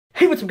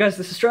Hey, what's up guys,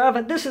 this is Trav,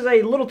 and this is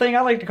a little thing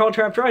I like to call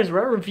TravTries,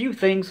 where I review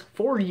things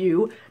for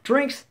you.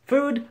 Drinks,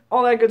 food,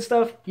 all that good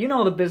stuff, you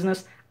know the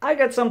business. I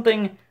got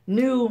something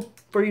new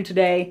for you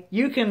today.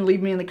 You can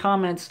leave me in the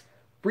comments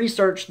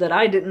research that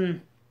I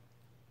didn't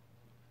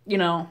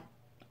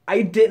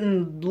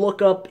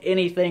look up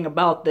anything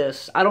about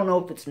this. I don't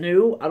know if it's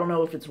new, I don't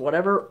know if it's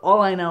whatever. All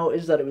I know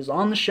is that it was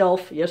on the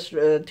shelf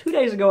yesterday, 2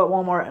 days ago at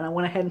Walmart, and I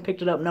went ahead and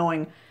picked it up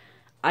knowing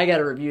I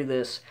gotta review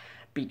this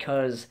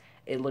because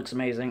it looks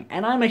amazing.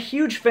 And I'm a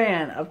huge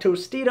fan of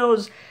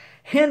Tostitos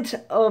Hint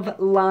of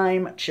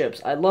Lime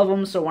chips. I love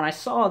them, so when I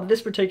saw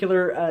this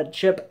particular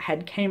chip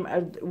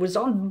it's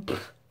on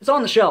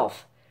the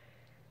shelf,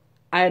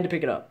 I had to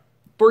pick it up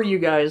for you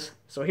guys.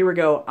 So here we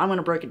go. I'm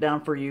gonna break it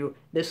down for you.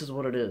 This is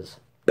what it is.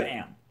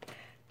 Bam!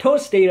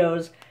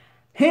 Tostitos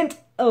Hint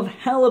of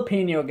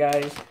Jalapeno,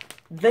 guys.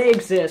 They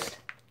exist.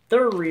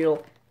 They're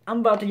real. I'm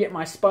about to get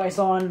my spice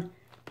on.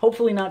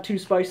 Hopefully not too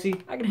spicy.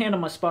 I can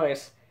handle my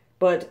spice.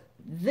 But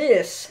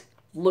this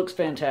looks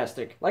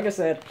fantastic. Like I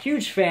said,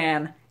 huge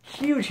fan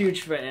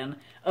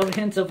of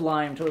Hints of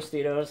Lime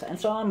Tostitos. And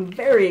so I'm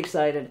very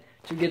excited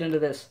to get into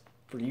this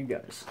for you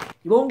guys.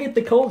 You won't get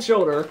the cold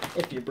shoulder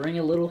if you bring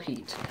a little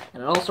heat.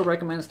 And it also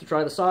recommends to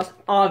try the sauce.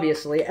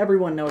 Obviously,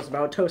 everyone knows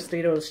about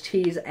Tostitos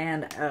cheese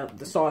and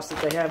the sauce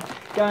that they have.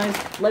 Guys,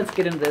 let's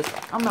get into this.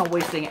 I'm not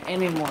wasting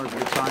any more of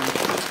your time.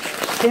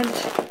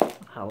 Hint of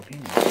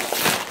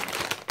jalapeno.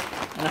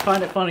 And I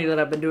find it funny that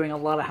I've been doing a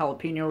lot of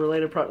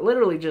jalapeno-related products.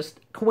 Literally just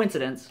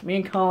coincidence. Me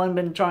and Colin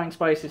been trying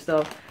spicy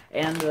stuff,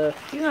 and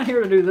he's not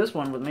here to do this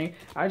one with me.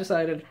 I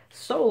decided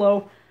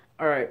solo.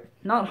 Alright,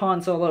 not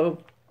Han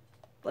Solo.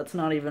 Let's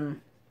not even...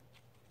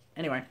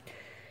 Anyway,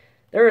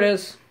 there it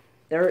is.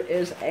 There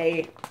is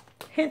a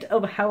hint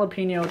of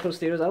jalapeno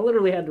Tostitos. I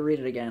literally had to read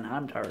it again.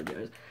 I'm tired,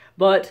 guys.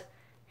 But,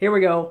 here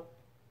we go.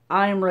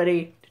 I am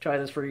ready to try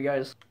this for you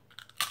guys.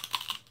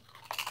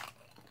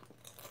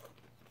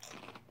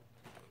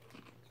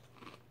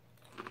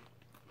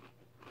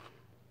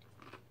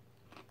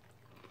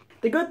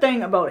 The good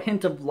thing about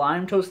Hint of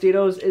Lime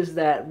Tostitos is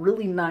that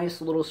really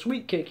nice little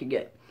sweet kick you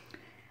get.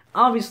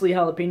 Obviously,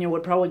 jalapeno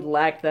would probably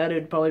lack that. It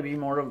would probably be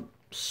more of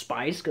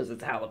spice because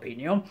it's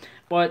jalapeno.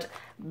 But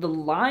the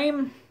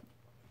lime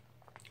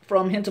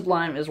from Hint of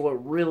Lime is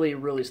what really,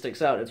 really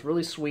sticks out. It's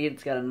really sweet.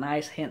 It's got a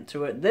nice hint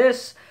to it.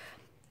 This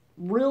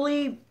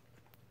really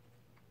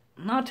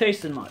not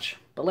tasting much,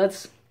 but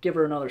let's give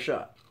her another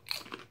shot.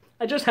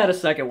 I just had a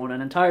second one,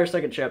 an entire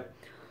second chip.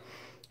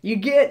 You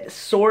get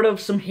sort of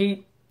some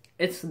heat.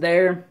 It's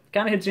there,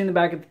 kind of hits you in the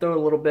back of the throat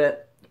a little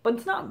bit, but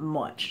it's not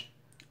much.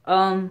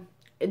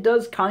 It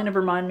does kind of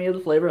remind me of the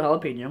flavor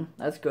of jalapeno.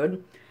 That's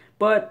good.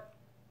 But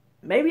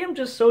maybe I'm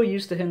just so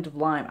used to Hint of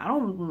Lime. I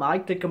don't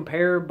like to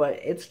compare, but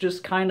it's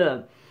just kind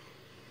of...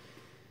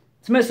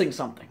 It's missing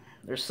something.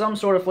 There's some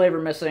sort of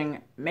flavor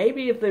missing.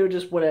 Maybe if they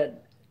would have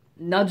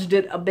nudged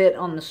it a bit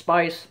on the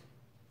spice.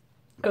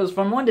 Because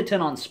from 1 to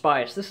 10 on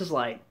spice, this is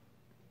like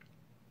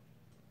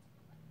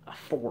a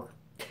 4.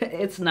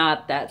 It's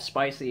not that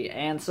spicy,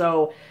 and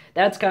so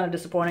that's kind of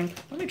disappointing.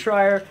 Let me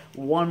try her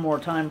one more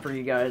time for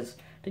you guys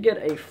to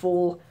get a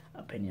full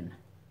opinion.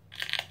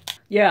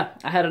 Yeah,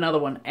 I had another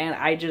one, and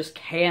I just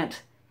can't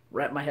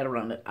wrap my head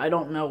around it. I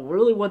don't know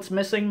really what's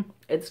missing.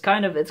 It's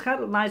got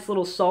a nice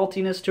little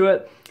saltiness to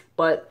it,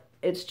 but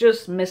it's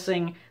just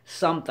missing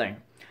something.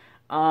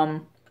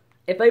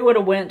 If they would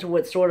have went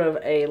with sort of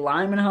a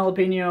lime and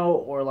jalapeno,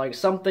 or like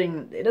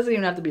something, it doesn't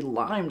even have to be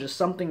lime, just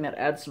something that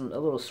adds a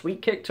little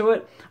sweet kick to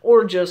it,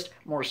 or just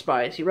more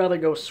spice. You rather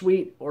go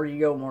sweet or you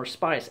go more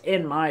spice,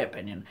 in my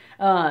opinion.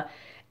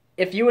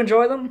 If you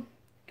enjoy them,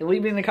 you can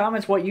leave me in the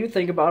comments what you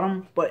think about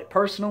them, but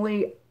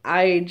personally,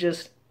 I'm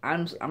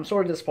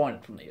sort of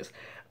disappointed from these.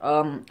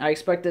 I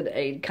expected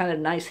a kind of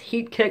nice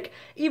heat kick,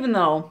 even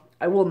though,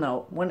 I will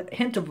note, when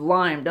Hint of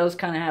Lime does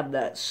kind of have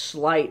that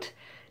slight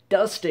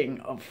dusting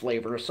of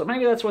flavor, so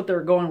maybe that's what they're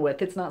going with.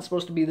 It's not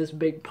supposed to be this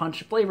big punch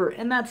of flavor,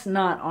 and that's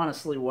not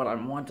honestly what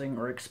I'm wanting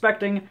or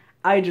expecting.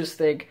 I just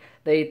think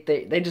they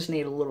just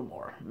need a little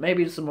more.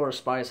 Maybe some more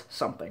spice,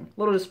 something. A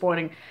little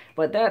disappointing,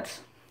 but that's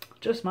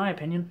just my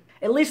opinion.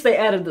 At least they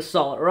added the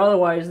salt, or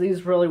otherwise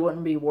these really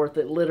wouldn't be worth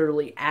it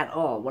literally at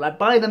all. Would I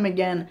buy them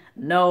again?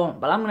 No,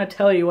 but I'm going to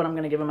tell you what I'm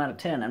going to give them out of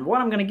 10. And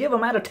what I'm going to give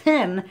them out of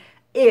 10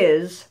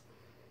 is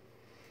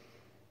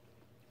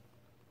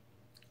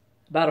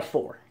about a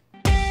 4.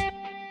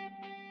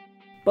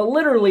 But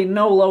literally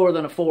no lower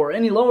than a 4.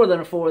 Any lower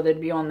than a 4,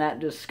 they'd be on that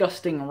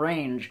disgusting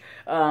range.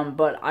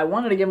 But I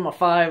wanted to give them a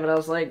 5, and I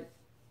was like,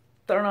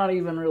 they're not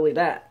even really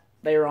that.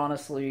 They're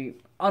honestly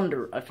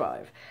under a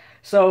 5.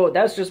 So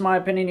that's just my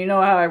opinion. You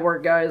know how I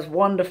work, guys.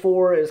 1 to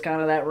 4 is kind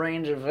of that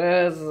range of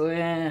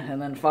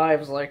and then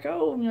 5 is like,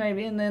 oh,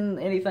 maybe, and then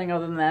anything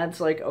other than that,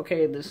 it's like,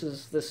 okay, this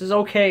is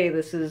okay,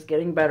 this is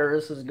getting better,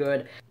 this is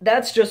good.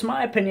 That's just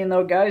my opinion,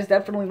 though, guys.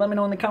 Definitely let me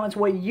know in the comments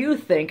what you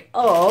think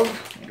of,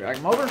 let me drag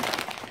them over,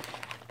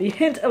 the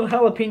Hint of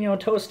Jalapeno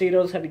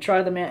Tostitos. Have you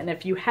tried them yet? And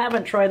if you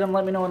haven't tried them,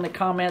 let me know in the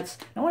comments.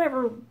 No one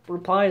ever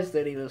replies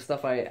to any of the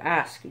stuff I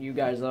ask you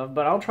guys of,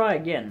 but I'll try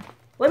again.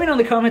 Let me know in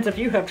the comments if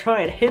you have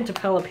tried hint of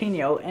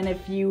jalapeno, and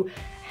if you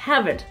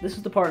haven't, this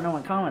is the part no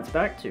one comments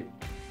back to.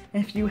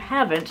 And if you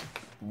haven't,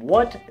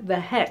 what the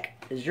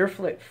heck is your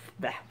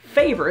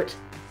favorite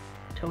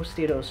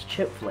Tostitos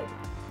chip flavor?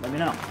 Let me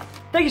know.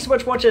 Thank you so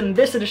much for watching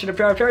this edition of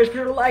TravTries. Be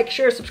sure to like,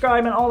 share,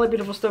 subscribe, and all that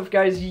beautiful stuff,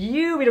 guys.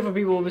 You beautiful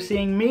people will be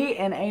seeing me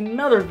in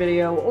another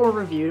video or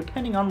review,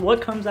 depending on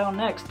what comes out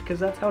next, because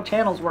that's how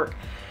channels work.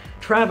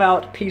 Trav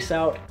out, peace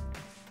out.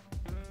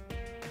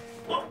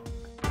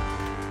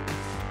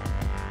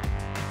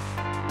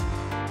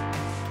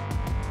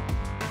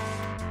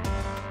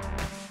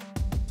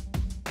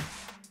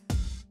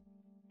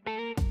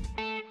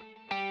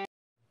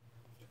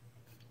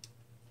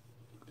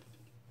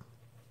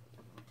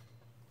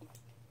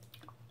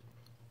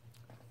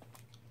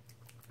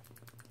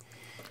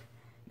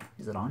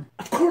 Is it on?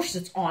 Of course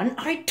it's on.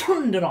 I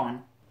turned it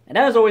on. And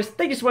as always,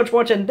 thank you so much for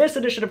watching this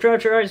edition of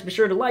TravTries. Be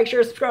sure to like,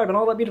 share, subscribe, and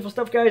all that beautiful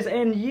stuff, guys.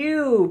 And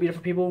you,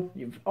 beautiful people,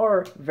 you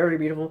are very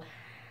beautiful.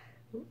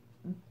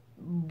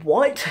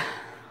 What?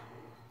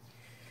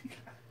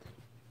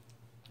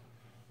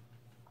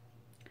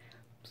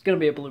 It's gonna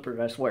be a blooper,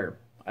 I swear.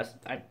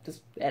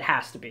 It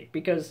has to be,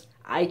 because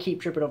I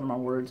keep tripping over my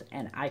words,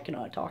 and I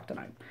cannot talk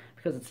tonight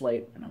because it's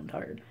late and I'm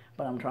tired.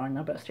 But I'm trying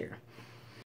my best here.